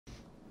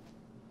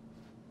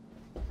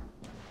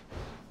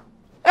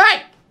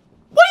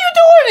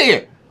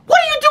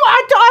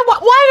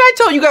I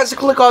tell you guys to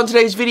click on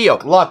today's video?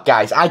 Look,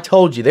 guys, I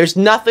told you, there's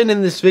nothing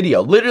in this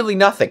video. Literally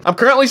nothing. I'm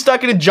currently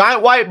stuck in a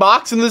giant white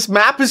box, and this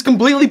map is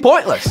completely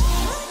pointless.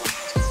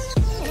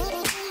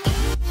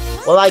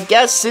 Well, I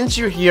guess since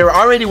you're here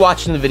already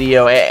watching the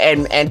video,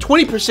 and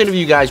 20% of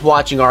you guys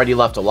watching already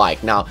left a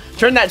like. Now,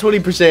 turn that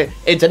 20%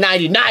 into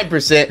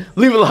 99%.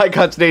 Leave a like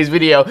on today's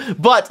video.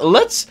 But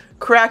let's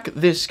crack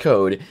this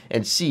code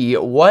and see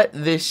what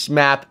this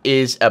map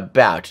is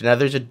about. Now,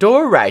 there's a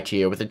door right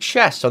here with a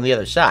chest on the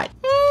other side.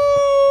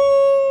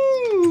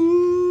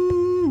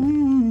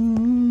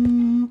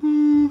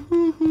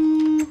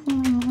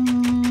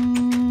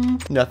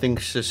 Nothing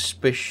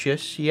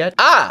suspicious yet.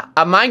 Ah,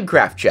 a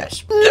Minecraft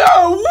chest.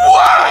 No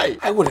way!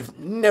 I would have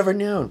never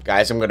known.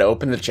 Guys, I'm gonna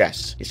open the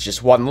chest. It's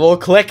just one little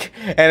click,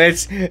 and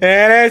it's...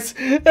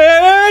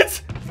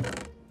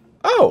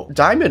 Oh,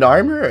 diamond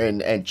armor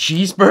and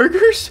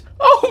cheeseburgers?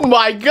 Oh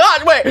my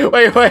god, wait.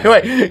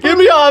 Give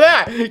me all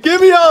that.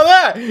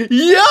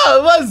 Yeah,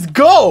 let's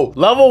go.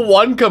 Level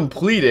 1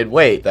 completed.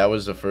 Wait, that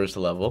was the first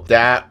level.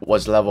 That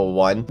was level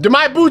 1. Did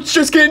my boots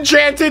just get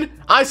enchanted?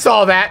 I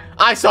saw that.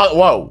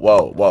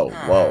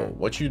 Whoa.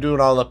 What you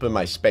doing all up in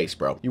my space,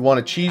 bro? You want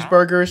a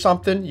cheeseburger or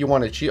something? You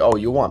want oh,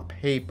 you want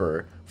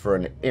paper for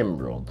an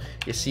emerald.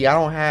 You see, I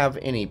don't have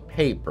any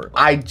paper.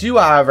 I do,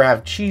 however,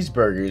 have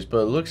cheeseburgers, but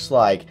it looks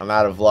like I'm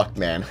out of luck,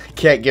 man.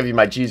 Can't give you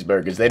my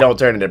cheeseburgers. They don't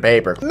turn into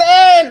paper.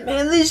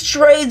 Man, these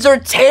trades are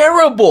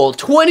terrible.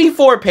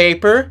 24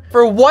 paper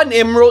for 1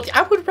 emerald.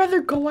 I would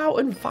rather go out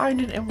and find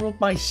an emerald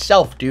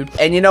myself, dude.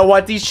 And you know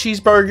what? These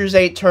cheeseburgers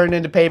ain't turned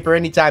into paper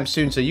anytime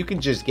soon, so you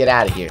can just get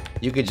out of here.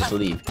 You can just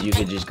leave. You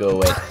can just go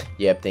away.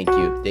 Yep, thank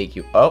you.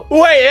 Oh,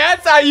 wait,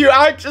 that's how you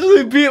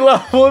actually beat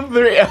level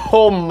 3.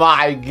 Oh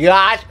my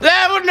gosh.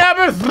 Level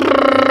number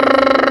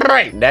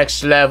 3.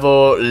 Next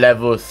level,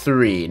 level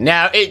 3.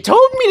 Now, it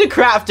told me to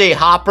craft a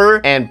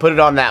hopper and put it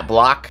on that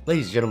block.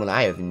 Ladies and gentlemen,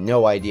 I have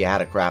no idea how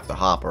to craft a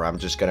hopper. I'm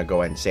just gonna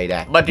go ahead and say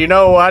that. But you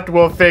know what?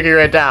 We'll figure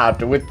it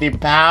out with the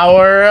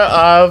power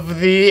of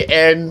the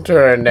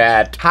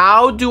internet.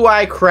 How do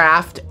I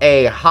craft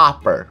a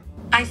hopper?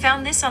 I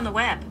found this on the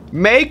web.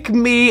 Make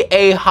me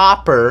a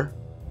hopper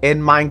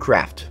in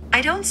Minecraft. I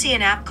don't see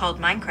an app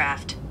called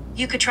Minecraft.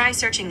 You could try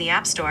searching the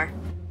App Store.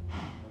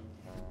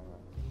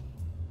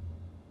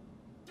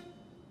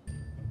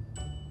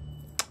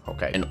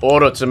 Okay. In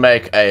order to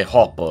make a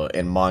hopper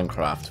in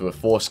Minecraft, we're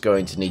first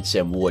going to need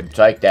some wood.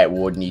 Take that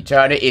wood and you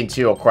turn it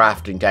into a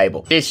crafting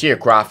table. This here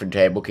crafting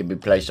table can be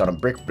placed on a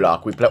brick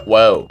block.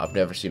 Whoa, I've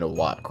never seen a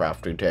white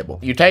crafting table.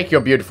 You take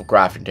your beautiful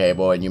crafting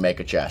table and you make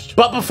a chest.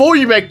 But before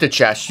you make the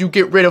chest, you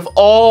get rid of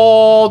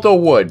all the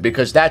wood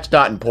because that's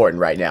not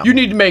important right now. You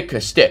need to make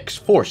sticks,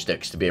 4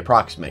 sticks to be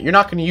approximate. You're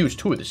not going to use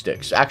 2 of the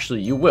sticks.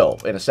 Actually, you will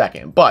in a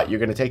second, but you're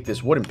going to take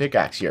this wooden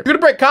pickaxe here. You're going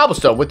to break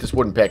cobblestone with this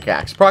wooden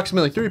pickaxe.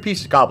 Approximately 3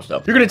 pieces of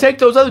cobblestone. You're going to take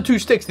those other 2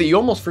 sticks that you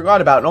almost forgot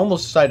about and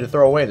almost decided to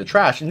throw away in the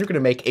trash, and you're going to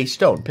make a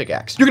stone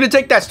pickaxe. You're going to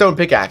take that stone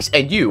pickaxe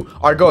and you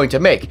are going to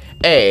make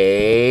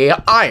a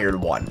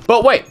iron one.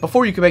 But wait,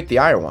 before you can make the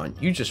iron one,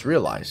 you just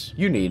realize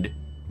you need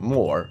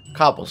more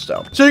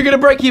cobblestone. So you're gonna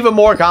break even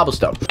more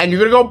cobblestone, and you're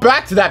gonna go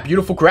back to that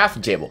beautiful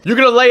crafting table. You're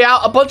gonna lay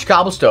out a bunch of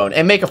cobblestone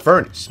and make a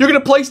furnace. You're gonna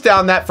place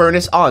down that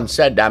furnace on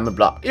said diamond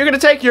block. You're gonna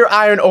take your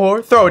iron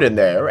ore, throw it in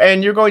there,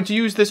 and you're going to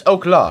use this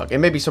oak log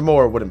and maybe some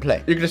more wooden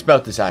plank. You're gonna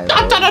smelt this iron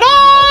ore.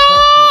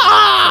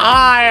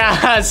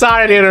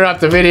 Sorry to interrupt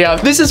the video.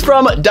 This is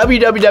from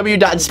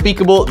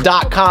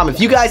www.unspeakable.com. If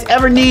you guys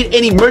ever need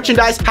any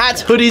merchandise,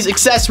 hats, hoodies,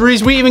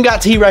 accessories, we even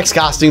got T-Rex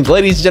costumes.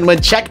 Ladies and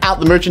gentlemen, check out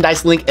the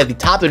merchandise link at the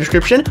top of the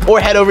description or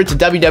head over to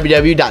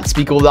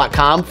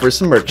www.unspeakable.com for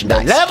some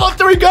merchandise. Level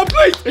 3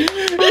 complete!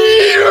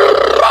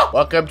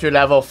 Welcome to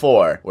level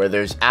 4, where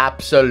there's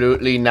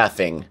absolutely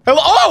nothing.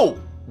 Oh!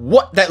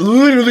 What? That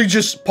literally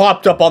just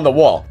popped up on the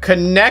wall.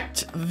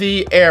 Connect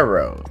the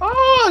arrow.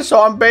 Oh,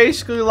 so I'm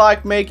basically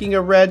like making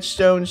a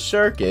redstone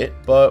circuit,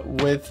 but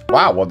with...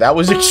 Wow, well, that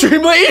was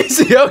extremely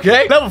easy,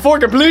 okay? Level 4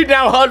 complete,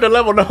 now on to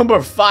level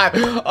number 5.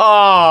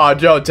 Oh,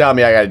 don't tell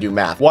me I gotta do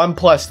math. 1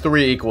 plus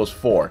 3 equals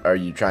 4. Are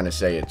you trying to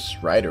say it's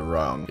right or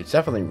wrong? It's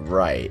definitely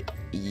right.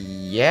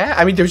 Yeah,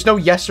 I mean, there's no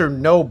yes or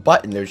no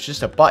button. There's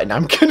just a button.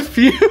 I'm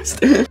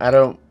confused. I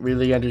don't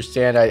really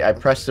understand. I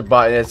pressed the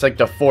button. It's like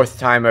the 4th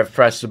time I've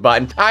pressed the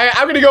button.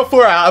 I'm gonna go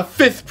for a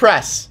 5th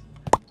press.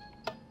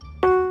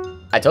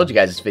 I told you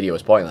guys this video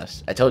was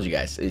pointless. I told you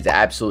guys it's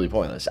absolutely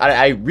pointless.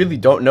 I really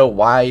don't know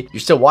why you're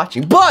still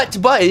watching, but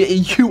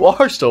you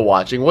are still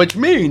watching, which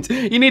means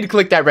you need to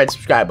click that red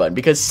subscribe button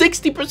because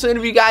 60%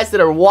 of you guys that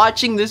are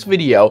watching this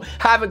video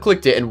haven't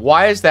clicked it. And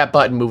why is that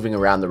button moving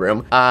around the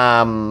room?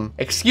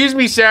 Excuse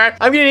me, sir.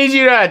 I'm gonna need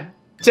you to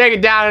take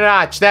it down a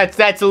notch. That's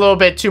a little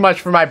bit too much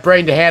for my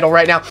brain to handle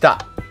right now.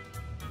 Stop.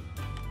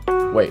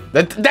 Wait,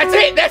 that's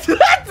it. That's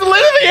literally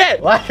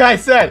it. Like I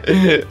said,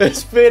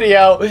 this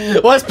video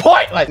was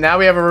pointless. Now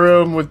we have a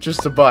room with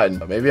just a button.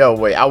 Maybe I'll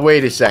wait. I'll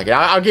wait a second.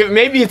 I'll give.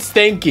 Maybe it's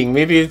thinking.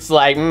 Maybe it's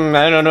like,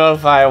 I don't know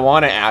if I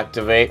want to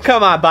activate.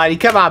 Come on, buddy.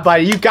 Come on,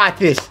 buddy. You got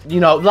this. You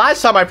know,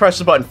 last time I pressed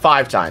the button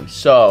 5 times.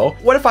 So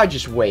what if I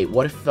just wait?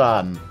 What if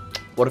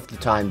What if the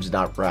time's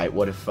not right?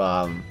 What if,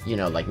 you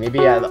know, like maybe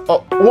wait,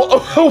 what? Oh,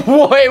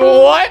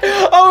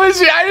 I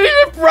didn't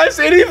even press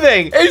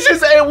anything. It's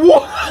just,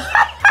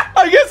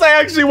 I guess I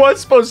actually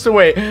was supposed to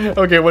wait.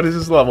 Okay, what is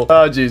this level?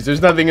 Oh, geez,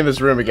 there's nothing in this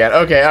room again.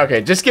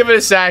 Okay, just give it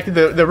a sec.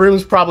 The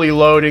room's probably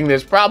loading.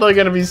 There's probably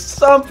gonna be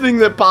something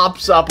that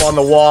pops up on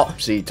the wall.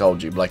 See,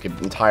 told you, like an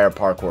entire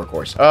parkour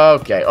course.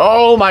 Okay,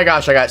 oh my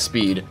gosh, I got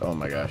speed. Oh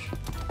my gosh.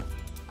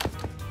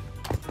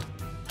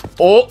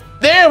 Oh,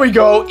 there we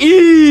go.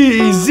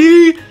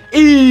 Easy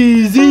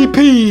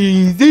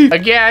peasy.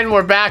 Again,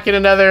 we're back in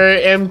another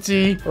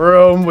empty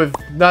room with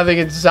nothing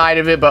inside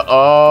of it, but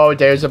oh,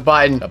 there's a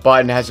button. A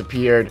button has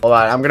appeared. Hold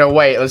on, I'm gonna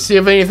wait. Let's see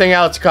if anything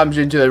else comes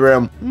into the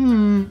room.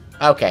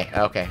 Okay.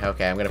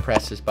 I'm gonna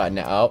press this button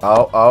now.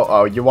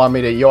 Oh, you want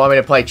me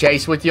to play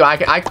chase with you? I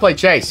can play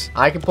chase.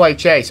 I can play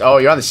chase. Oh,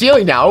 you're on the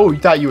ceiling now. Oh, you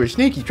thought you were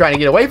sneaky trying to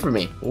get away from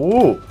me.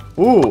 Ooh,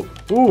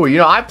 you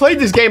know, I've played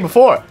this game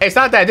before. It's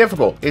not that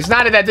difficult. It's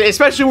not that,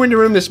 especially when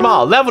your room is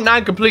small. Level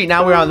 9 complete.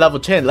 Now we're on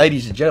level 10,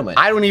 ladies and gentlemen.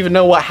 I don't even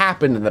know what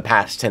happened in the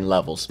past 10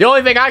 levels. The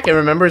only thing I can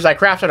remember is I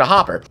crafted a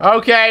hopper.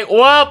 Okay,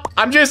 well,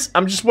 I'm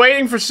just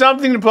waiting for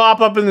something to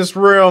pop up in this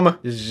room.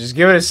 Just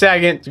give it a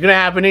second. It's gonna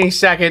happen any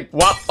second.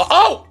 What?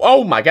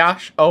 Oh my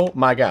gosh. Okay,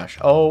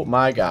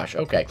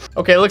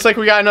 looks like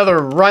we got another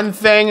run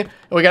thing.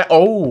 We got,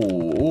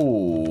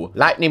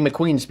 Lightning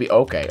McQueen speed.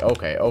 Okay. Oh,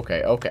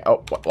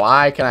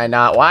 why can I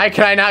not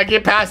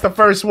get past the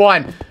first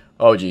one?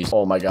 Oh, geez.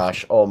 Oh my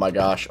gosh. What?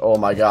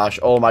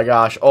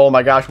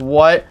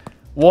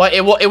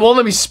 It won't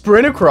let me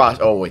sprint across.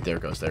 Oh, wait, there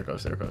it goes. Okay,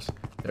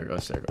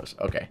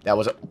 that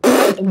was a...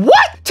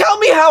 What? Tell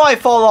me how I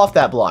fall off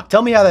that block.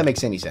 Tell me how that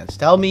makes any sense.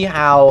 Tell me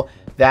how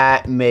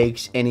that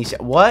makes any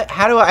sense. What?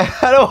 How do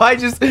I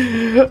just...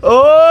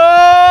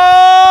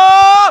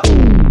 Oh!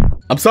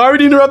 I'm sorry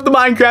to interrupt the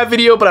Minecraft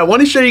video, but I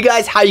want to show you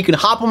guys how you can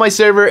hop on my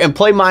server and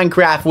play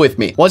Minecraft with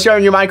me. Once you're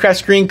on your Minecraft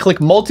screen, click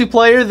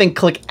multiplayer, then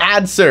click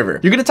add server.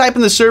 You're going to type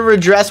in the server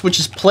address,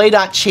 which is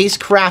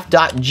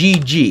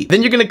play.chasecraft.gg.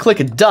 Then you're going to click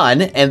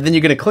done, and then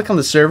you're going to click on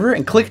the server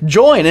and click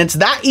join. And it's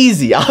that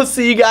easy. I'll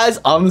see you guys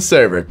on the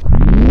server.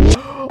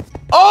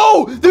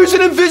 Oh, there's an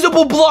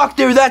invisible block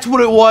there. That's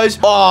what it was.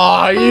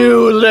 Oh,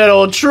 you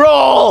little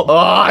troll. Oh,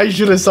 I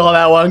should have saw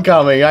that one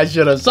coming. All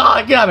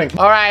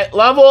right,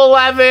 level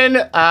 11.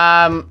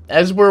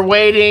 As we're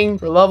waiting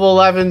for level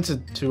 11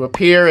 to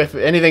appear, if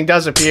anything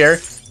does appear.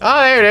 Oh,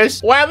 there it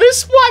is. Well,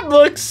 this one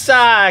looks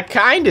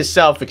kind of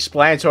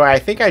self-explanatory. I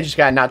think I just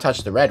gotta not touch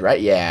the red, right?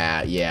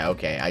 Yeah,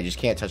 okay. I just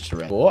can't touch the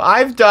red. Cool.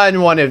 I've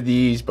done one of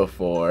these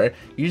before.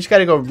 You just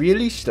gotta go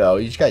really slow.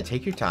 You just gotta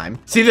take your time.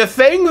 See, the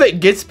thing that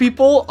gets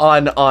people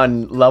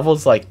on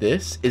levels like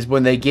this is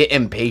when they get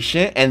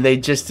impatient and they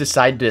just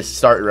decide to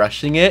start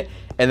rushing it.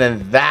 And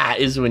then that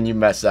is when you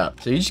mess up.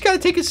 So you just gotta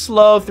take it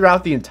slow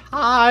throughout the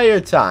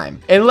entire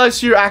time.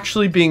 Unless you're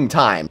actually being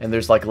timed and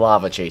there's like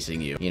lava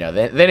chasing you. You know,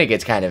 then it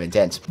gets kind of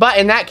intense. But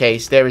in that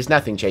case, there was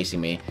nothing chasing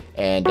me.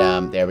 And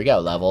there we go,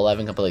 level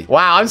 11 complete.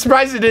 Wow, I'm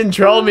surprised it didn't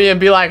troll me and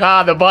be like,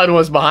 the button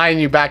was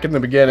behind you back in the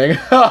beginning.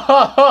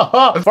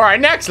 For our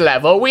next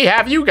level, we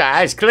have you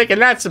guys clicking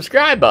that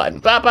subscribe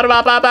button. Oh,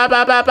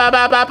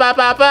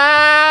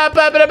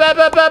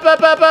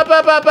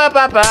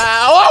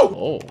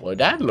 well,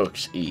 that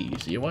looks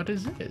easy. What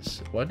is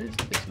this?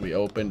 We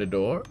open the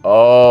door.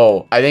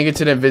 Oh, I think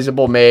it's an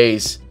invisible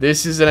maze.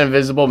 This is an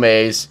invisible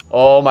maze.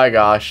 Oh my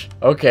gosh.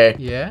 Okay.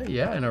 Yeah,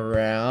 and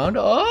around.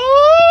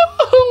 Oh,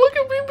 look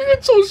at me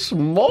being so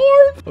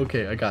smart.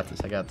 Okay, I got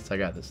this.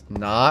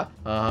 Not.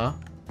 Yeah,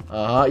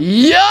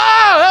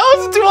 that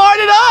wasn't too hard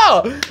at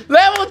all.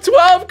 Level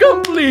 12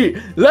 complete.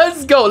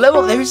 Let's go.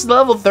 There's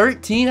level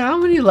 13. How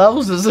many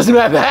levels does this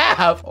map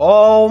have?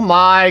 Oh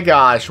my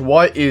gosh,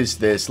 what is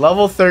this?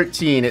 Level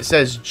 13. It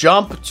says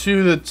jump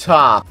to the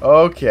top.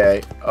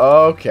 Okay.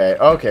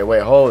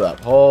 Wait, hold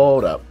up.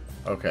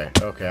 Okay,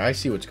 I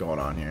see what's going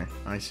on here.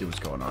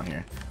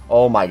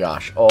 Oh my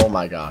gosh.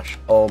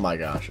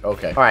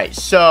 Okay. All right,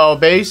 so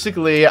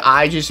basically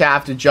I just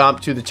have to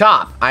jump to the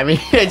top. I mean,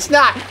 it's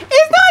not that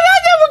difficult.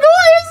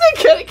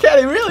 Can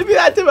it really be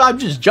that difficult? I'm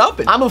just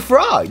jumping. I'm a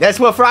frog. That's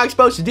what frog's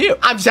supposed to do.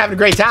 I'm just having a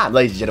great time,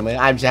 ladies and gentlemen.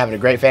 I'm just having a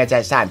great,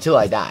 fantastic time till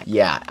I die.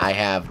 Yeah, I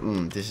have.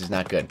 This is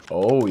not good.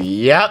 Oh,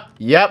 yep.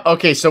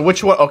 Okay, so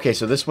which one? Okay,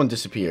 so this one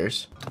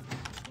disappears.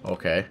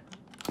 Okay.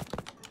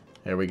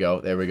 There we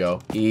go.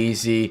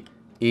 Easy.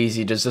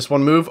 Does this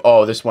one move?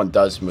 Oh, this one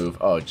does move.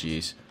 Oh,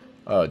 jeez.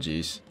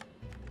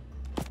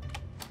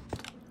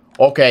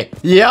 Okay.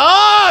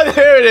 Yeah,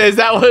 there it is.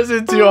 That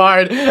wasn't too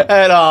hard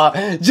at all.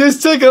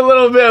 Just took a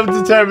little bit of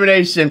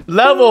determination.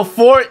 Level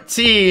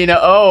 14.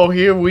 Oh,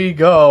 here we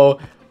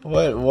go.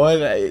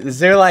 What? Is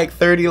there like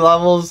 30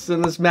 levels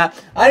in this map?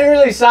 I didn't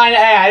really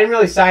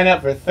sign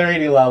up for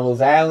 30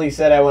 levels. I only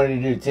said I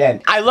wanted to do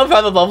 10. I love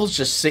how the levels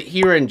just sit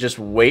here and just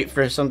wait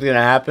for something to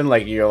happen.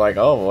 Like you're like,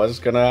 oh, what's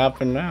gonna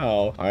happen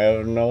now? I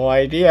have no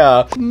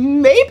idea.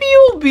 Maybe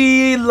it'll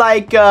be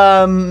like,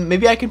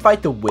 maybe I can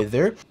fight the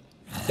Wither.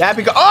 That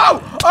because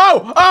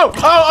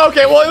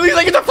okay. Well, at least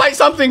I get to fight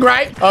something,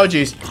 right? Oh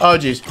geez.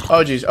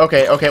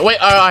 Okay. Wait,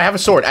 I have a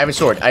sword. I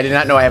did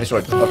not know I have a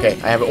sword. Okay,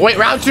 I have it. Wait,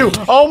 round 2.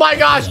 Oh my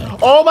gosh.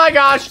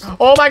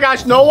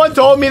 No one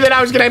told me that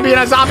I was gonna be in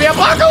a zombie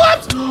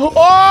apocalypse.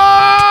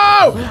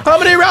 Oh, how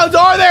many rounds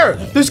are there?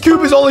 This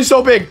cube is only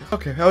so big.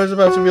 Okay, I was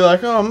about to be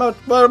like, oh, I'm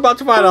about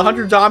to find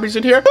 100 zombies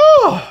in here.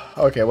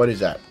 Okay, what is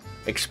that?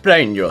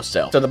 Explain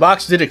yourself. So the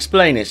box did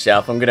explain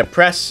itself. I'm gonna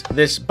press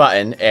this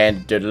button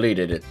and delete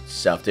it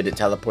itself. Did it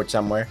teleport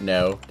somewhere?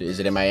 No.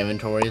 Is it in my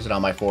inventory? Is it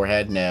on my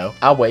forehead? No.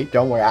 I'll wait.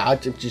 Don't worry. I'll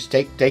just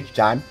take your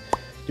time.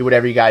 Do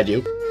whatever you gotta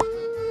do.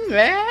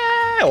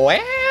 Well.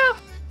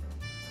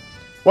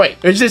 Wait,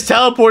 it just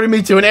teleported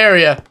me to an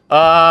area.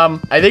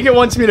 I think it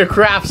wants me to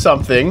craft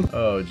something.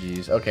 Oh,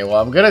 geez. Okay, well,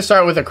 I'm gonna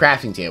start with a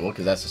crafting table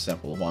because that's a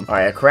simple one. All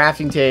right, a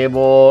crafting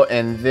table,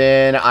 and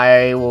then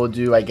I will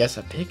do, I guess,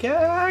 a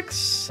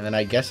pickaxe. And then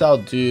I guess I'll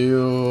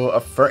do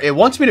a it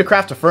wants me to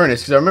craft a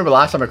furnace because I remember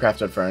last time I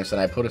crafted a furnace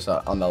and I put us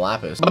on the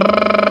lapis.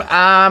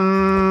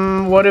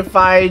 What if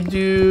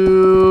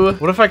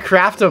I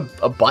craft a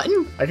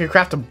button? I could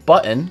craft a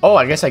button. Oh,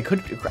 I guess I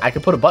could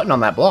put a button on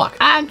that block.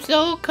 I'm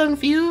so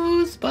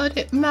confused, but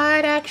it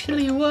might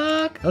actually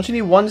work. Don't you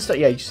need one stone?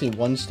 Yeah, you just need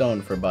one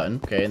stone for a button.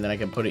 Okay, and then I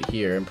can put it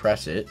here and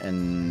press it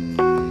and...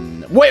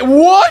 Wait,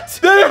 what?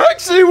 That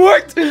actually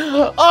worked!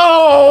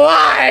 Oh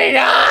my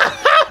god!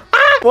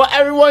 Well,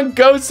 everyone,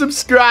 go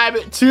subscribe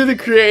to the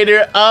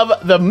creator of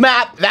the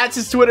map. That's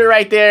his Twitter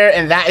right there,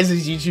 and that is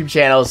his YouTube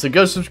channel. So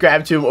go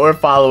subscribe to him or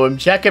follow him.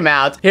 Check him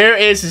out. Here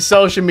is his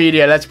social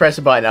media. Let's press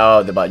a button.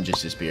 Oh, the button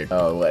just disappeared.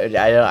 Oh, I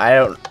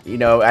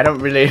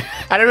don't really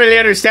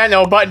understand the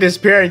whole button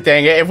disappearing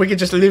thing. If we could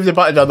just leave the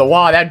buttons on the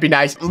wall, that'd be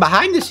nice.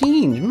 Behind the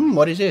scenes,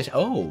 what is this?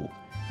 Oh,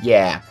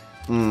 yeah.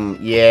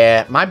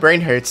 Yeah, my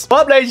brain hurts.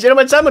 Well, ladies and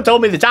gentlemen, someone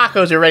told me the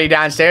tacos are ready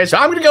downstairs, so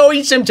I'm gonna go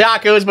eat some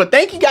tacos. But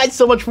thank you guys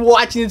so much for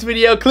watching this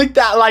video. Click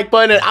that like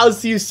button, and I'll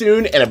see you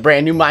soon in a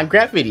brand new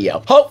Minecraft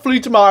video. Hopefully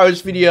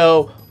tomorrow's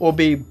video will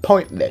be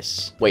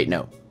pointless. Wait,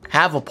 no.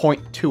 Have a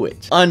point to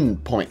it.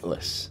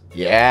 Unpointless.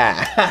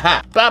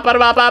 Yeah.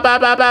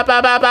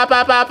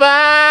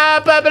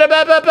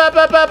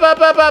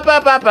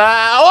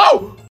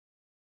 Oh!